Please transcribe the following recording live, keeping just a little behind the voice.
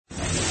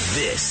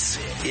This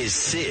is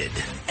Sid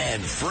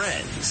and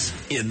Friends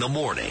in the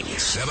morning.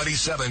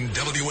 77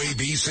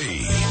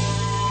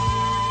 WABC.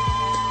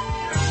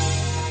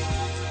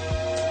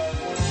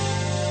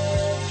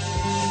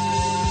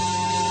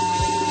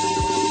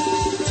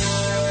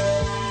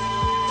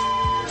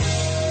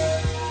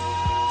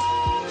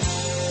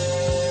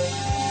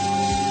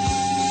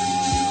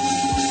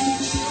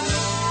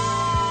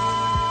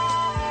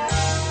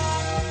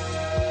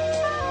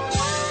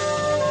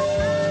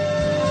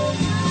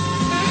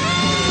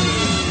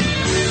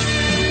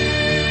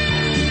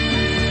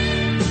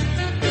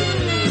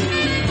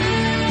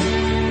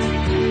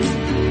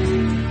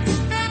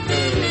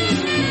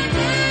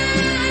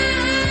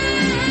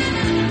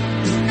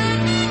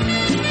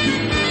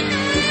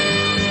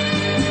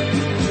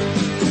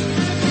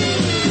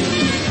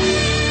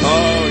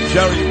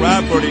 Jerry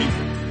Rafferty,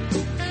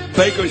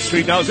 Baker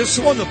Street. Now, is this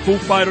the one the Foo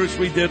Fighters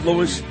redid,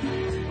 Lewis?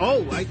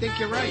 Oh, I think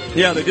you're right.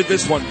 Yeah, they did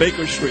this one,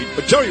 Baker Street.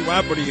 But Jerry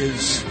Rafferty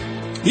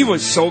he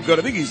was so good.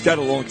 I think he's dead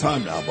a long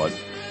time now, but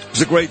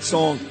it's a great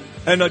song.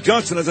 And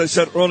Johnson, as I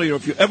said earlier,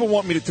 if you ever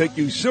want me to take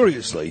you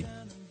seriously,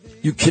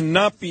 you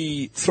cannot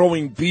be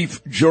throwing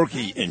beef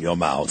jerky in your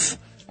mouth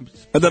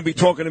and then be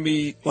talking to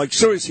me, like,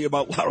 seriously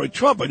about Lara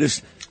Trump.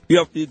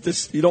 You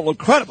don't look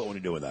credible when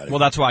you're doing that. Well,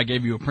 that's why I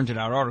gave you a printed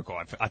out article.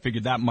 I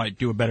figured that might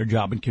do a better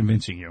job in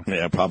convincing you.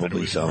 Yeah,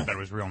 probably so. That it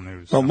was real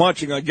news. So I'm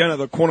watching again at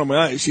the corner of my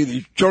eye. I see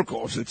these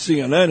jerk-offs at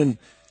CNN, and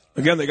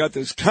again, they got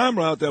this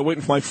camera out there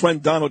waiting for my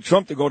friend Donald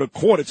Trump to go to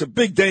court. It's a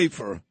big day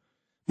for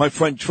my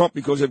friend Trump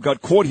because they've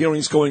got court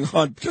hearings going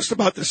on just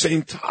about the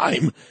same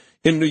time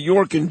in New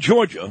York and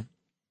Georgia.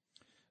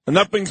 And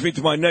that brings me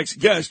to my next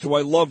guest, who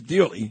I love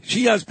dearly.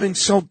 She has been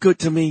so good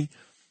to me,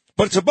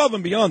 but it's above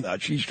and beyond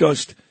that. She's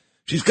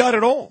got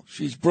it all.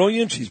 She's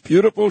brilliant. She's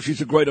beautiful.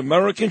 She's a great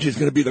American. She's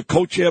going to be the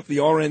co-chair of the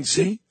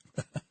RNC.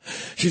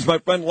 She's my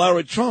friend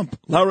Lara Trump.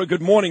 Lara,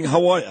 good morning.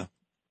 How are you?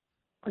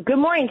 Good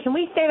morning. Can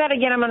we say that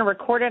again? I'm going to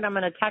record it. I'm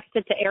going to text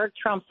it to Eric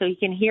Trump so he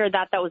can hear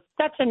that. That was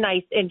such a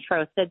nice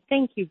intro. Said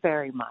thank you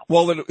very much.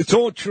 Well, it's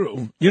all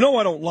true. You know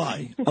I don't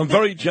lie. I'm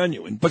very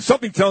genuine. But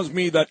something tells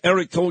me that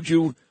Eric told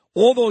you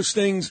all those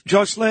things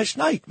just last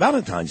night,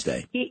 Valentine's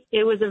Day.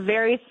 It was a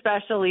very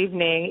special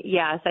evening.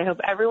 Yes, I hope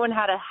everyone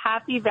had a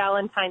happy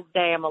Valentine's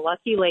Day. I'm a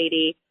lucky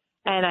lady,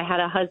 and I had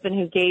a husband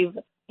who gave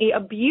me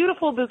a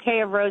beautiful bouquet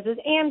of roses,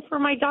 and for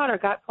my daughter,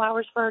 got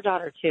flowers for her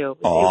daughter, too.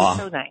 It was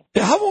so nice.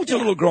 Yeah, how old's your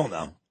little girl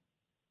now?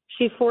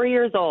 She's 4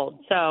 years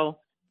old, so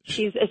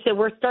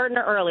we're starting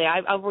her early.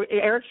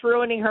 Eric's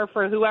ruining her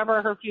for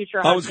whoever her future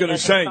husband I was going to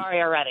say,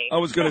 sorry already. I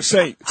was going to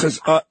say, because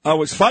I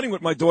was fighting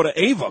with my daughter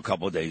Ava a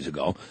couple of days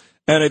ago.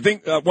 And I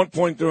think at one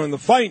point during the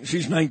fight,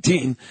 she's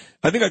 19,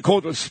 I think I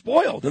called her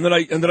spoiled. And then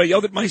I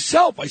yelled at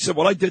myself. I said,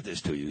 well, I did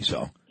this to you,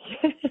 so.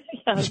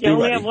 You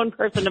only have one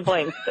person to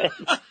blame.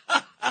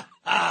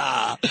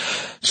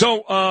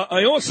 So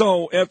I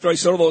also, after I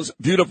said all those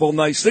beautiful,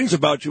 nice things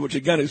about you, which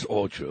again is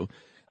all true,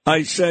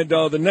 I said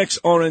the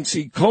next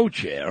RNC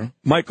co-chair,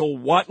 Michael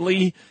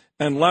Whatley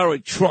and Lara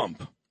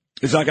Trump.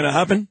 Is that going to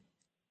happen?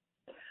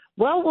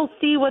 Well, we'll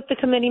see what the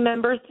committee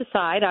members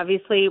decide.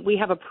 Obviously, we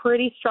have a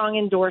pretty strong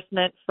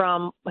endorsement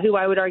from who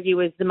I would argue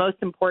is the most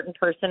important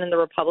person in the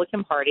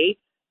Republican Party,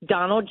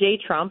 Donald J.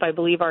 Trump, I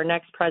believe our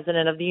next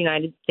president of the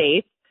United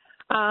States.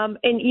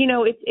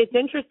 It's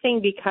interesting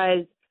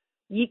because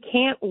you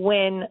can't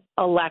win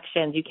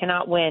elections. You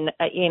cannot win,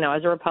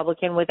 as a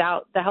Republican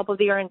without the help of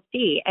the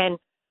RNC. And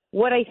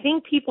what I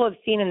think people have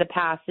seen in the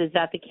past is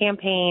that the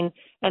campaign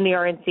and the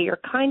RNC are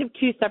kind of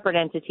two separate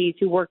entities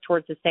who work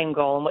towards the same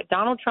goal. And what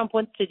Donald Trump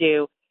wants to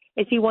do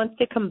is he wants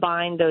to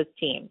combine those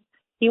teams.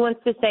 He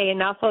wants to say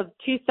enough of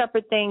two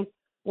separate things.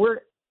 We're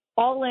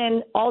all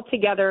in, all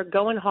together,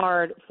 going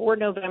hard for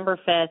November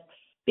 5th.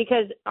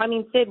 Because,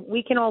 Sid,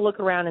 we can all look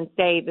around and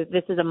say that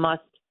this is a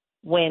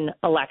must-win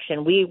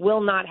election. We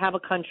will not have a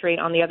country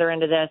on the other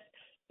end of this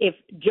if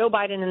Joe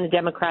Biden and the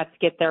Democrats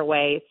get their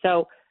way.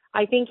 So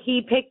I think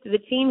he picked the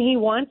team he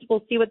wants.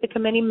 We'll see what the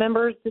committee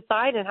members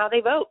decide and how they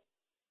vote.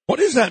 What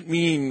does that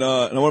mean? And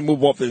I want to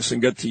move off this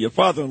and get to your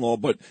father-in-law,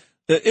 but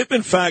if,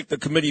 in fact, the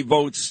committee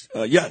votes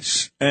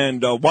yes,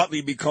 and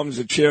Whatley becomes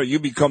the chair, you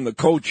become the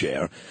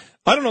co-chair,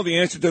 I don't know the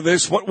answer to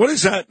this. What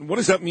does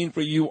that mean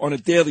for you on a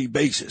daily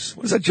basis?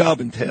 What does that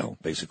job entail,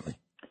 basically?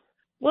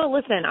 Well,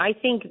 listen, I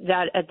think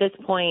that at this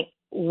point,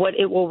 what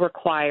it will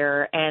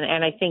require,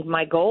 and I think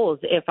my goals,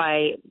 if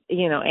I,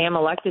 am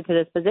elected to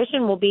this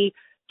position, will be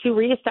to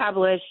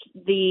reestablish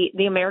the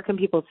American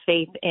people's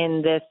faith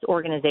in this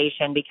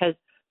organization. Because,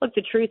 look,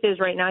 the truth is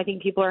right now I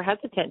think people are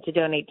hesitant to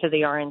donate to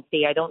the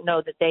RNC. I don't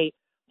know that they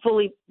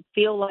fully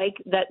feel like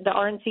that the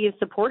RNC is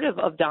supportive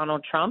of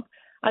Donald Trump.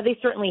 They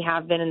certainly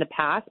have been in the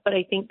past, but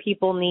I think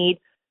people need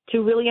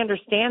to really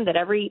understand that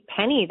every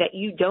penny that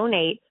you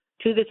donate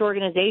to this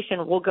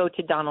organization will go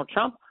to Donald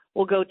Trump,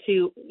 will go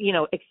to,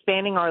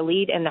 expanding our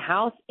lead in the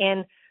House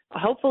and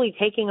hopefully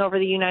taking over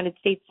the United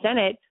States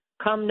Senate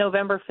come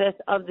November 5th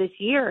of this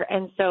year.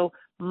 And so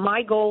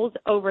my goals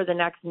over the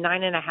next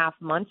 9.5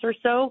 months or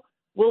so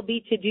will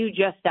be to do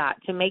just that,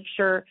 to make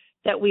sure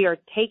that we are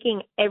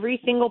taking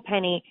every single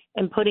penny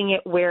and putting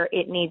it where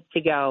it needs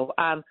to go.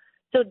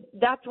 So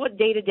that's what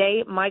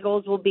day-to-day my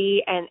goals will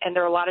be, and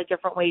there are a lot of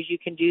different ways you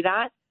can do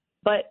that.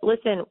 But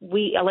listen,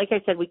 like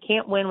I said, we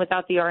can't win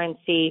without the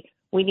RNC.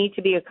 We need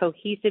to be a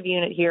cohesive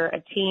unit here,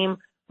 a team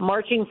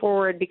marching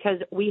forward, because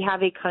we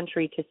have a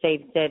country to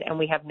save, Sid, and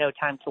we have no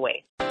time to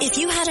waste. If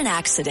you had an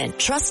accident,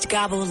 trust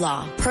Gabo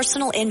Law,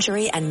 personal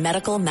injury and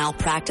medical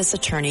malpractice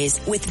attorneys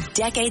with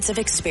decades of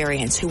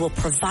experience who will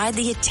provide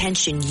the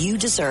attention you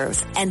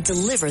deserve and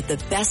deliver the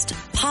best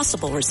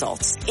possible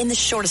results in the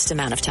shortest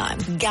amount of time.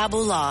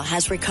 Gabo Law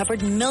has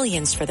recovered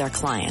millions for their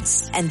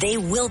clients, and they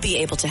will be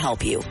able to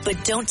help you.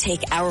 But don't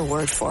take our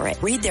word for it.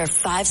 Read their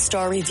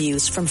 5-star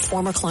reviews from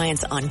former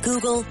clients on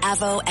Google,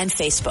 Avo, and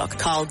Facebook.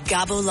 Call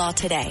Gabo Law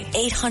today.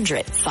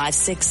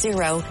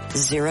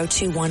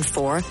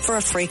 800-560-0214 for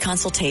a free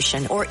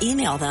consultation, or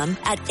email them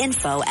at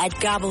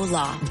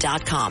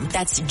info@gabolaw.com.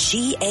 That's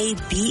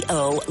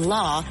GABO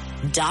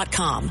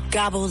law.com.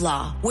 Gabo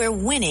Law, where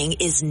winning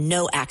is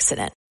no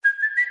accident.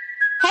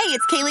 Hey,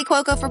 it's Kaylee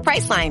Cuoco for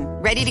Priceline.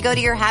 Ready to go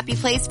to your happy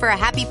place for a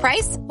happy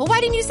price? Well,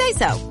 why didn't you say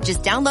so?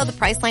 Just download the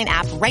Priceline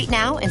app right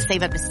now and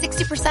save up to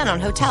 60%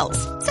 on hotels.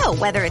 So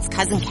whether it's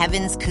Cousin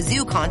Kevin's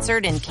Kazoo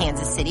Concert in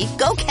Kansas City,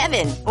 go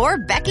Kevin, or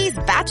Becky's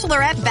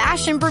Bachelorette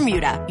Bash in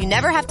Bermuda, you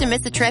never have to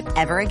miss a trip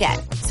ever again.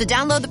 So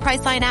download the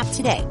Priceline app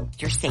today.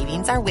 Your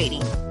savings are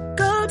waiting.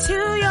 Go to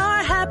your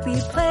happy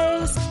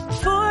place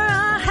for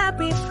a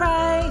happy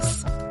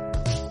price.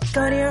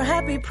 Go to your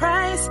happy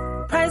price,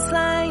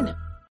 Priceline.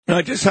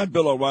 I just had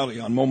Bill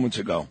O'Reilly on moments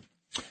ago,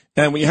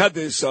 and we had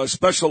this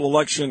special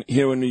election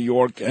here in New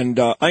York, and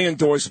I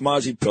endorsed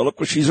Mazi Pilip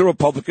because she's a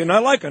Republican. I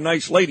like a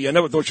nice lady. I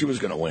never thought she was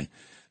going to win,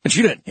 and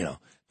she didn't,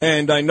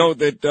 And I know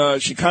that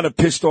she kind of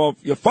pissed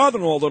off your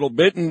father-in-law a little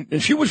bit,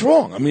 and she was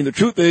wrong. I mean, the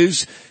truth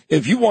is,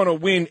 if you want to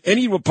win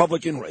any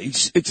Republican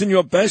race, it's in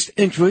your best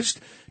interest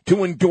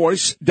to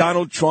endorse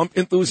Donald Trump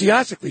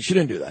enthusiastically. She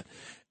didn't do that.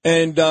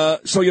 And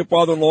so your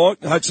father-in-law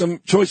had some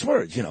choice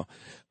words,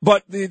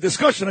 But the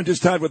discussion I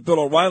just had with Bill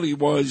O'Reilly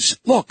was,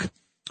 look,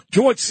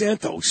 George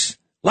Santos,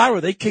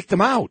 Lara, they kicked him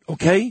out,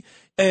 okay?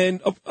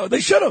 And they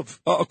should have,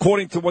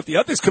 according to what the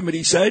ethics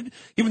committee said.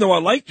 Even though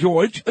I like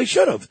George, they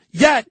should have.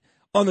 Yet,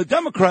 on the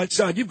Democrat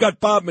side, you've got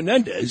Bob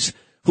Menendez,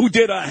 who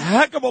did a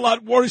heck of a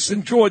lot worse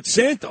than George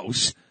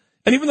Santos.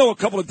 And even though a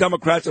couple of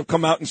Democrats have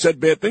come out and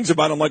said bad things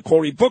about him, like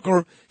Cory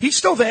Booker, he's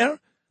still there.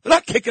 They're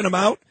not kicking him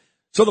out.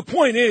 So the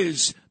point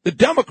is, the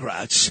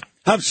Democrats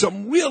have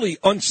some really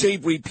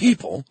unsavory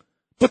people,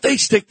 but they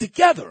stick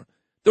together.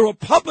 The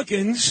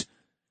Republicans,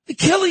 they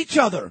kill each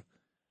other.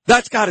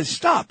 That's got to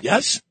stop,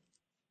 yes?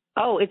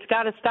 Oh, it's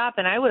got to stop,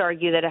 and I would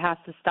argue that it has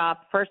to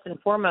stop first and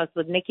foremost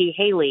with Nikki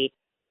Haley.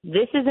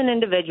 This is an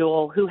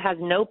individual who has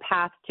no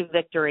path to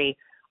victory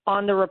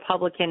on the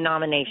Republican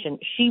nomination.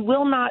 She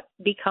will not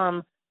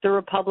become the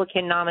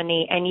Republican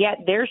nominee, and yet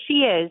there she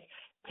is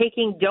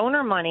taking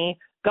donor money,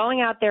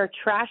 going out there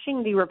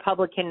trashing the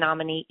Republican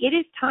nominee. It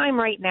is time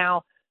right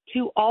now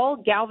to all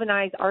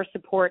galvanize our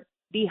support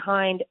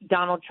behind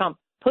Donald Trump.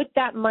 Put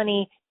that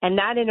money and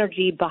that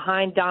energy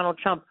behind Donald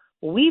Trump.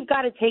 We've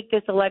got to take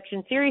this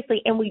election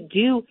seriously, and we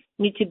do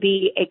need to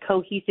be a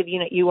cohesive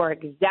unit. You are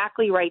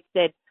exactly right,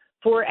 Sid.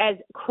 For as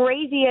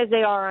crazy as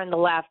they are on the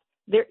left,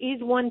 there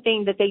is one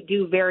thing that they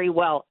do very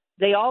well.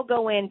 They all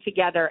go in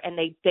together, and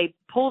they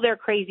pull their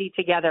crazy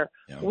together.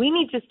 Yeah. We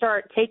need to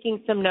start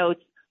taking some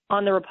notes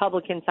on the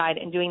Republican side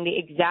and doing the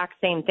exact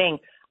same thing.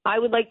 I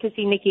would like to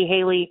see Nikki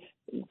Haley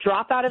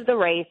drop out of the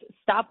race,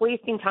 stop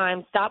wasting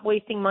time, stop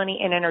wasting money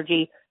and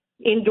energy,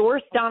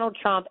 endorse Donald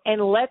Trump,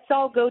 and let's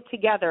all go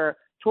together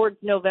towards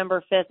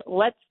November 5th.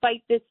 Let's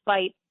fight this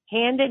fight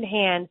hand in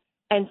hand,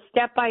 and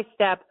step by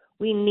step.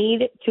 We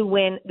need to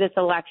win this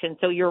election.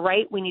 So you're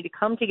right. We need to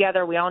come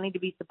together. We all need to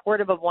be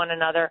supportive of one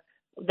another.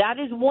 That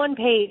is one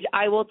page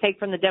I will take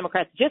from the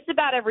Democrats. Just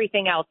about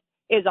everything else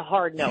is a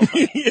hard no.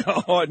 Yeah,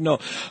 hard no.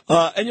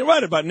 And you're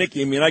right about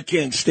Nikki. I mean, I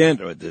can't stand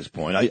her at this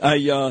point.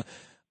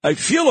 I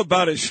feel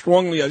about as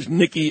strongly as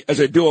Nikki as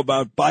I do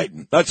about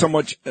Biden. That's how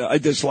much I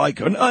dislike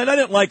her. And I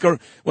didn't like her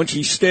when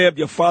she stabbed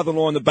your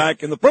father-in-law in the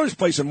back in the first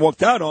place and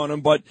walked out on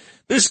him, but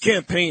this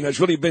campaign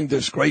has really been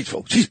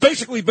disgraceful. She's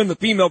basically been the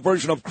female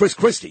version of Chris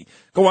Christie.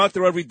 Go out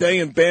there every day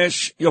and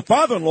bash your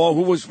father-in-law,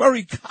 who was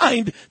very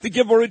kind to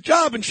give her a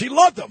job, and she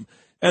loved him.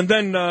 And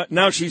then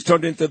now she's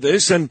turned into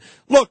this. And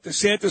look,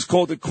 DeSantis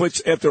called it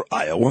quits after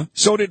Iowa.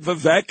 So did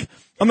Vivek.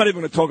 I'm not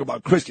even going to talk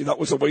about Christie. That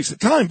was a waste of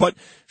time. But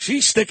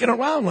she's sticking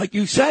around, like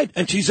you said,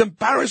 and she's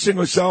embarrassing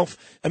herself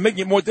and making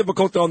it more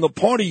difficult on the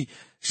party.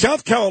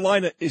 South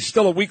Carolina is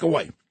still a week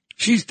away.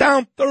 She's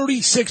down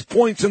 36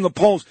 points in the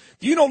polls.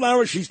 Do you know,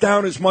 Lara, she's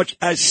down as much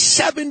as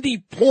 70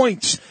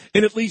 points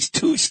in at least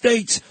 2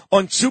 states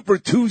on Super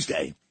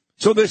Tuesday.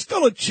 So there's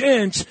still a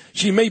chance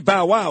she may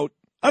bow out.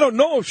 I don't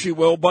know if she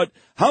will, but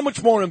how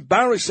much more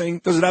embarrassing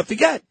does it have to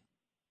get?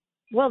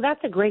 Well,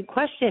 that's a great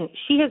question.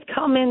 She has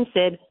come in,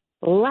 Sid,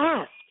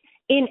 last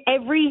in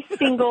every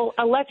single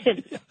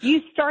election.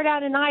 You start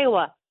out in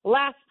Iowa,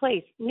 last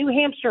place. New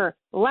Hampshire,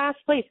 last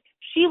place.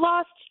 She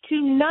lost to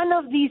none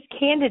of these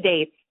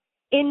candidates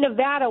in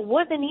Nevada,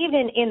 wasn't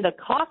even in the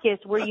caucus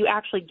where you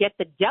actually get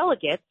the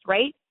delegates,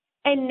 right?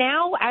 And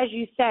now, as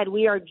you said,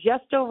 we are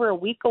just over a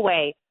week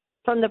away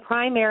from the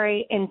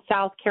primary in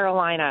South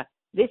Carolina.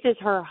 This is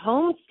her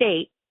home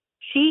state.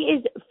 She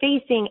is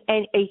facing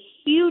a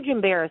huge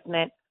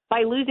embarrassment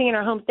by losing in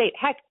her home state.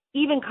 Heck,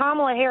 even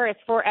Kamala Harris,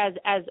 for as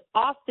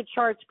off the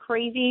charts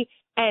crazy,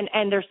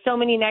 and there's so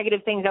many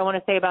negative things I want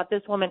to say about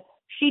this woman,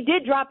 she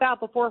did drop out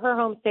before her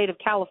home state of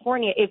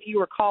California, if you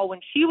recall, when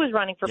she was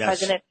running for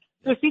president,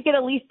 so she could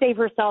at least save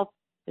herself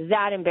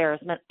that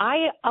embarrassment.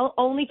 I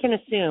only can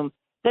assume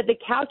that the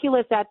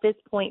calculus at this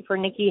point for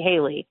Nikki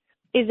Haley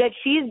is that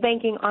she is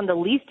banking on the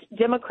least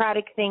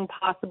democratic thing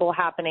possible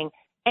happening.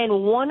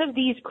 And one of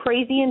these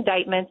crazy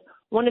indictments,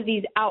 one of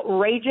these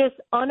outrageous,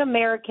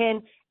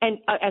 un-American, and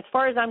as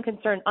far as I'm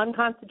concerned,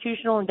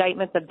 unconstitutional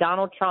indictments of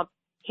Donald Trump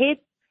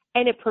hits,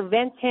 and it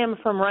prevents him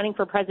from running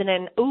for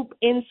president. And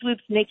in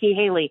swoops Nikki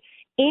Haley.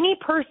 Any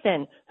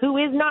person who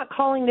is not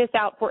calling this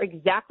out for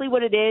exactly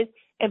what it is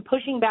and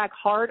pushing back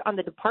hard on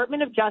the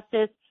Department of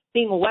Justice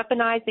being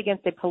weaponized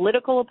against a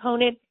political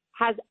opponent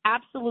has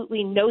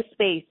absolutely no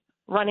space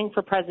running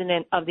for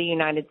president of the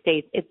United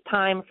States. It's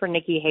time for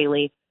Nikki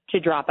Haley to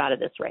drop out of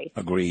this race.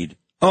 Agreed.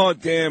 Oh,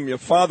 damn, your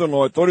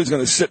father-in-law thought he was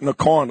going to sit in a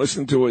car and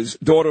listen to his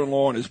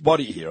daughter-in-law and his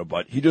buddy here,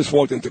 but he just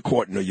walked into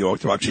court in New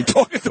York. They're actually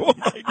talking to him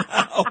right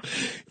now,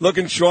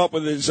 looking sharp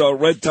with his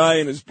red tie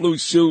and his blue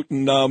suit,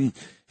 and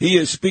he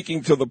is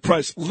speaking to the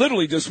press.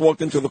 Literally just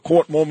walked into the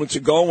court moments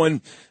ago,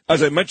 and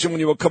as I mentioned when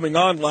you were coming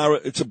on, Lara,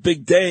 it's a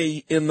big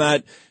day in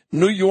that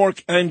New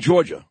York and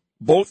Georgia,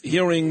 both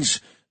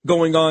hearings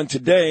going on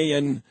today,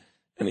 and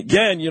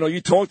again, you know, you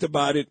talked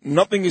about it,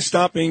 nothing is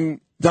stopping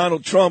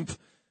Donald Trump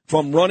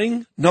from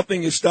running.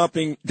 Nothing is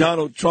stopping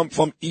Donald Trump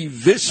from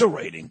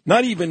eviscerating,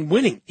 not even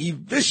winning,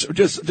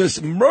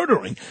 just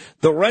murdering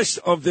the rest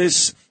of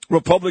this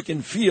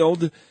Republican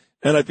field.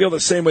 And I feel the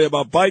same way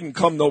about Biden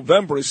come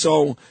November.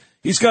 So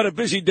he's got a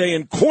busy day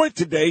in court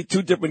today,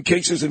 2 different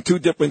cases in 2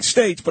 different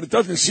states, but it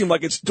doesn't seem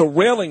like it's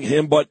derailing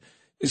him. But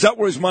is that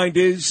where his mind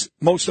is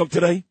most of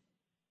today?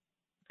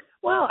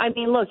 Well, I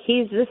mean, look,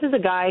 this is a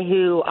guy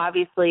who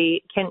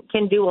obviously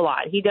can do a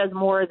lot. He does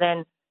more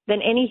than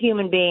any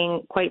human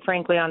being, quite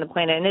frankly, on the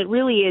planet. And it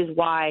really is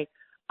why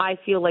I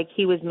feel like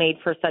he was made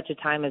for such a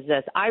time as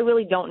this. I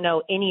really don't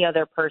know any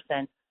other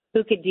person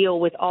who could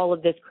deal with all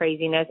of this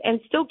craziness and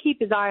still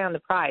keep his eye on the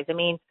prize. I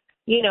mean,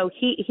 you know,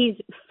 he's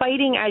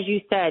fighting, as you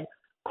said,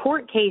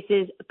 court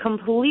cases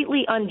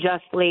completely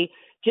unjustly,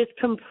 just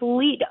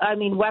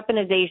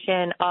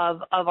weaponization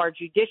of our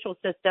judicial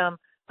system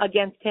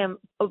against him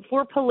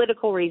for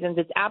political reasons.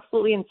 It's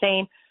absolutely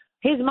insane.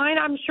 His mind,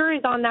 I'm sure,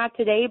 is on that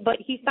today, but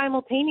he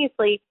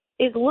simultaneously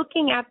is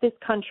looking at this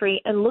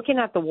country and looking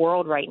at the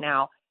world right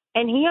now.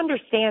 And he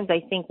understands, I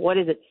think, what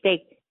is at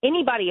stake.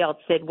 Anybody else,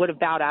 Sid, would have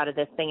bowed out of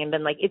this thing and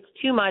been like, it's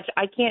too much.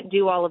 I can't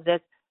do all of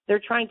this. They're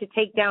trying to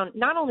take down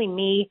not only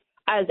me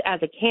as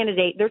a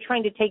candidate, they're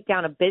trying to take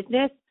down a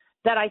business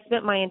that I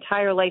spent my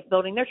entire life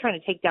building. They're trying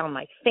to take down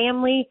my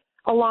family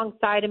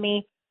alongside of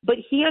me. But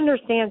he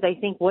understands, I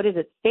think, what is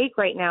at stake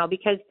right now,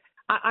 because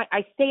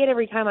I say it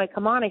every time I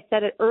come on. I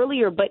said it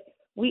earlier, but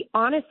we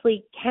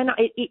honestly cannot.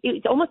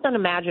 It's almost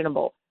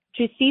unimaginable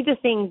to see the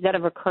things that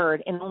have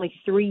occurred in only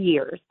 3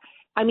 years.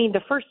 I mean,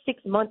 the first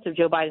 6 months of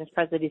Joe Biden's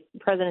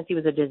presidency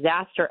was a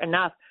disaster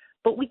enough,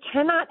 but we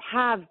cannot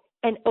have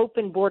an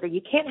open border.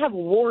 You can't have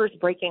wars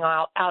breaking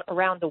out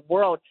around the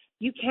world.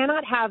 You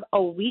cannot have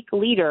a weak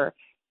leader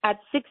at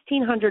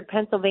 1600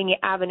 Pennsylvania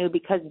Avenue,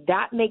 because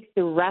that makes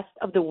the rest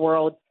of the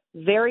world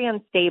very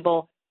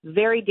unstable,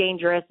 very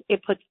dangerous.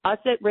 It puts us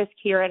at risk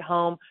here at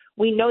home.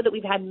 We know that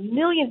we've had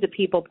millions of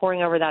people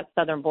pouring over that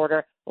southern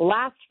border.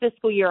 Last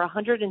fiscal year,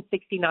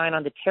 169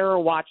 on the terror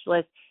watch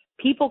list.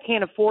 People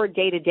can't afford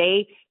day to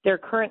day their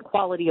current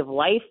quality of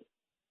life.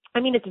 I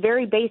mean, it's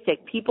very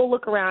basic. People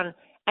look around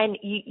and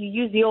you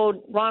use the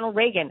old Ronald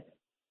Reagan.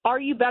 Are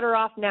you better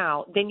off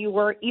now than you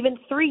were even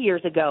 3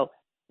 years ago?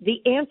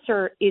 The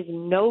answer is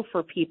no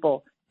for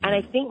people. And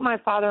I think my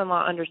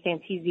father-in-law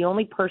understands he's the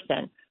only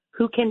person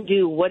who can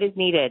do what is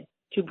needed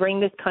to bring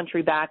this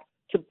country back,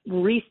 to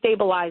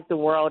restabilize the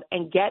world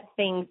and get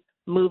things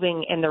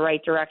moving in the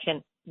right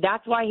direction.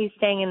 That's why he's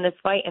staying in this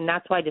fight, and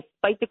that's why,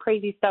 despite the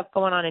crazy stuff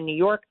going on in New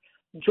York,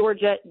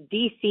 Georgia,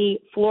 D.C.,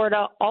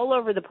 Florida, all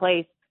over the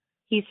place,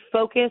 he's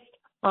focused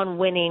on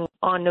winning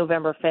on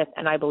November 5th,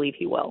 and I believe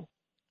he will.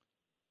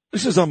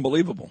 This is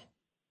unbelievable,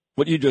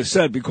 what you just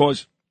said,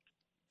 because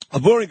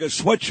I'm wearing a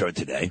sweatshirt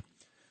today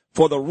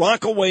for the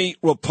Rockaway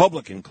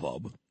Republican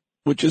Club,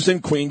 which is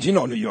in Queens. You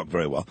know New York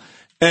very well.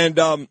 And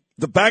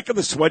the back of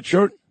the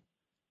sweatshirt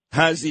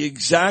has the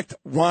exact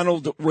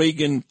Ronald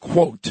Reagan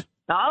quote.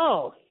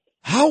 Oh.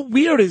 How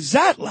weird is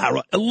that,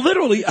 Lara? It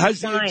literally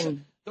has the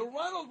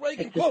Ronald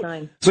Reagan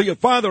quote. So your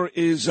father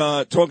is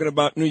talking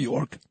about New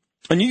York,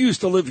 and you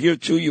used to live here,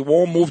 too. You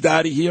all moved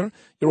out of here.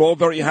 You're all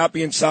very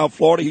happy in South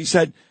Florida. He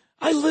said,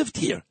 I lived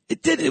here.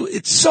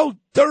 It's so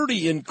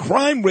dirty and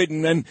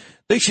crime-ridden, and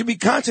they should be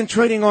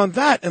concentrating on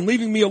that and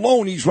leaving me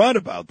alone. He's right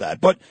about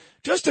that. But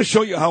just to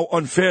show you how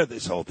unfair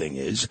this whole thing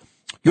is,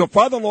 Your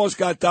father-in-law's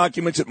got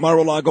documents at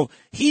Mar-a-Lago.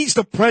 He's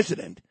the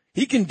president.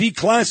 He can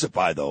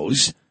declassify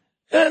those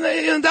and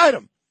they indict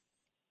him.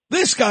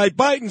 This guy,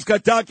 Biden's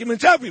got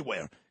documents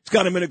everywhere. He's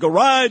got him in a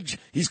garage.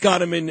 He's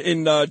got him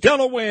in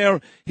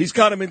Delaware. He's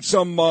got him in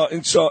some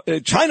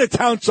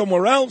Chinatown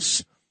somewhere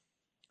else.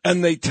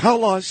 And they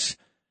tell us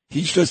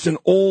he's just an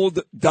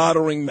old,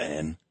 doddering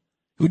man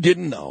who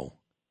didn't know.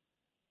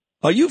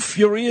 Are you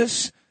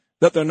furious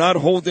that they're not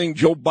holding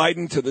Joe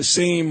Biden to the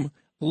same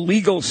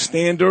legal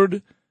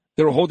standard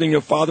they're holding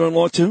your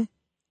father-in-law to?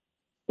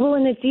 Well,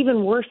 and it's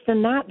even worse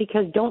than that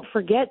because don't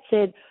forget,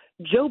 Sid,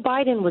 Joe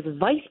Biden was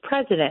vice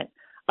president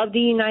of the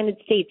United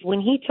States.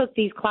 When he took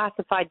these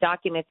classified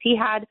documents, he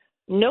had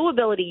no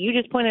ability. You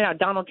just pointed out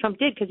Donald Trump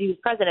did because he was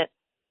president.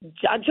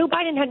 Joe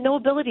Biden had no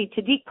ability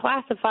to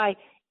declassify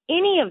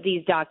any of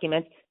these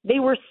documents. They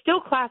were still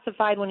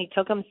classified when he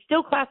took them,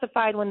 still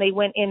classified when they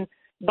went in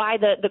by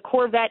the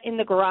Corvette in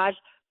the garage,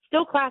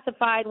 still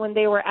classified when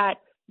they were at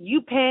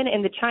UPenn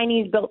and the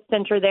Chinese-built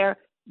center there.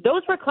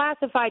 Those were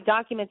classified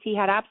documents he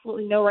had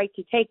absolutely no right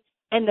to take.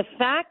 And the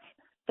fact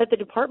that the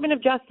Department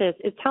of Justice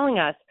is telling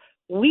us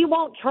we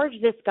won't charge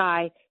this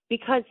guy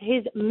because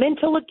his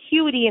mental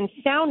acuity and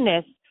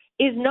soundness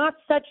is not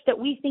such that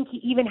we think he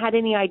even had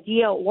any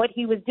idea what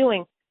he was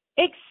doing.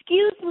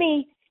 Excuse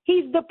me,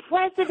 he's the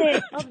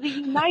president of the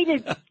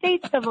United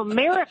States of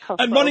America.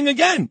 And running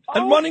again.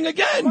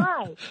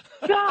 My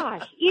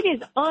gosh,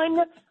 it is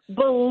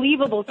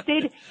unbelievable.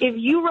 Sid, if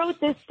you wrote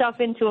this stuff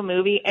into a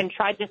movie and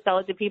tried to sell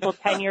it to people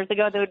 10 years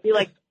ago, they would be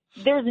like,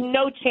 there's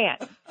no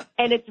chance.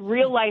 And it's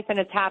real life and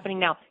it's happening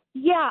now.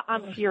 Yeah,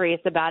 I'm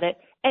furious about it.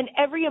 And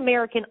every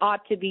American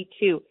ought to be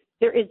too.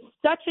 There is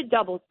such a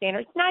double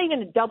standard. It's not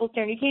even a double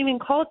standard. You can't even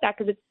call it that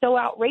because it's so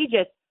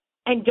outrageous.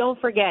 And don't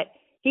forget,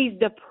 he's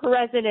the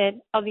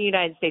president of the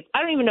United States.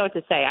 I don't even know what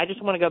to say. I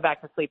just want to go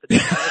back to sleep.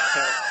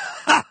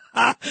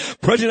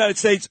 President of the United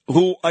States,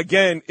 who,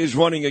 again, is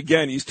running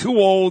again. He's too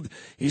old.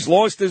 He's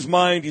lost his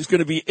mind. He's going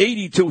to be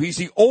 82. He's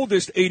the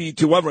oldest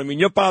 82 ever. I mean,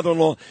 your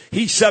father-in-law,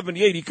 he's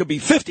 78. He could be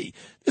 50.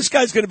 This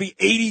guy's going to be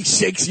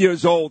 86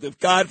 years old. If,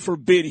 God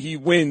forbid, he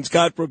wins,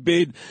 God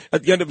forbid,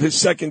 at the end of his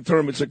second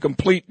term, it's a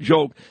complete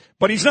joke.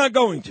 But he's not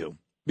going to,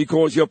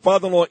 because your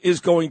father-in-law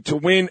is going to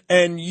win.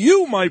 And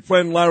you, my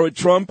friend Lara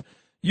Trump,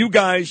 you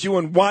guys, you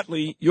and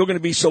Watley, you're going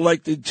to be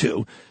selected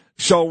too.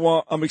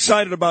 So I'm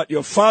excited about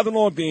your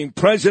father-in-law being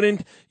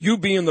president, you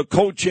being the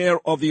co-chair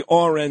of the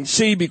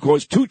RNC,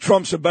 because two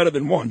Trumps are better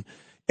than one.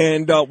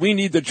 And we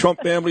need the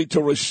Trump family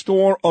to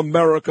restore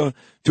America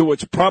to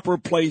its proper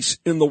place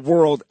in the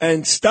world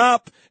and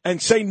stop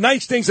and say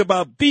nice things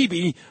about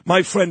Bibi,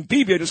 my friend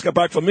Bibi. I just got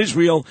back from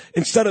Israel,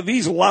 instead of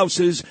these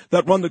louses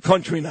that run the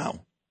country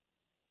now.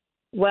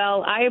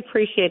 Well, I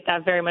appreciate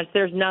that very much.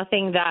 There's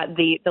nothing that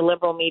the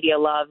liberal media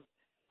loves.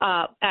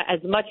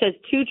 As much as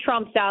two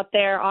Trumps out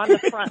there on the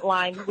front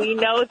line, we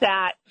know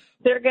that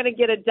they're going to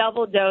get a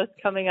double dose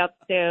coming up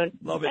soon.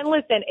 Love it. And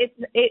listen,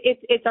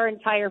 it's our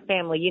entire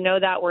family. You know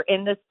that we're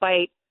in this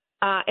fight,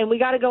 and we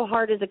got to go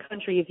hard as a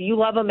country. If you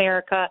love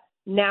America,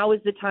 now is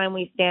the time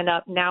we stand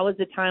up. Now is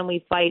the time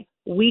we fight.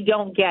 We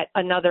don't get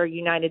another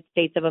United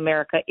States of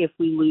America if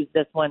we lose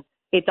this one.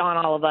 It's on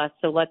all of us,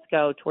 so let's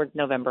go towards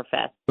November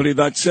 5th. Really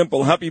that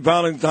simple. Happy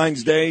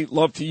Valentine's Day.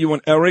 Love to you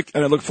and Eric,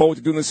 and I look forward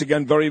to doing this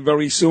again very,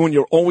 very soon.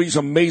 You're always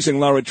amazing,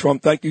 Lara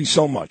Trump. Thank you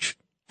so much.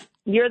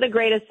 You're the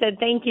greatest, Sid.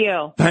 Thank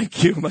you.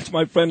 Thank you. That's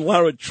my friend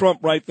Lara Trump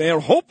right there.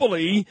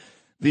 Hopefully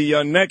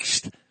the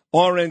next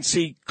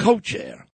RNC co-chair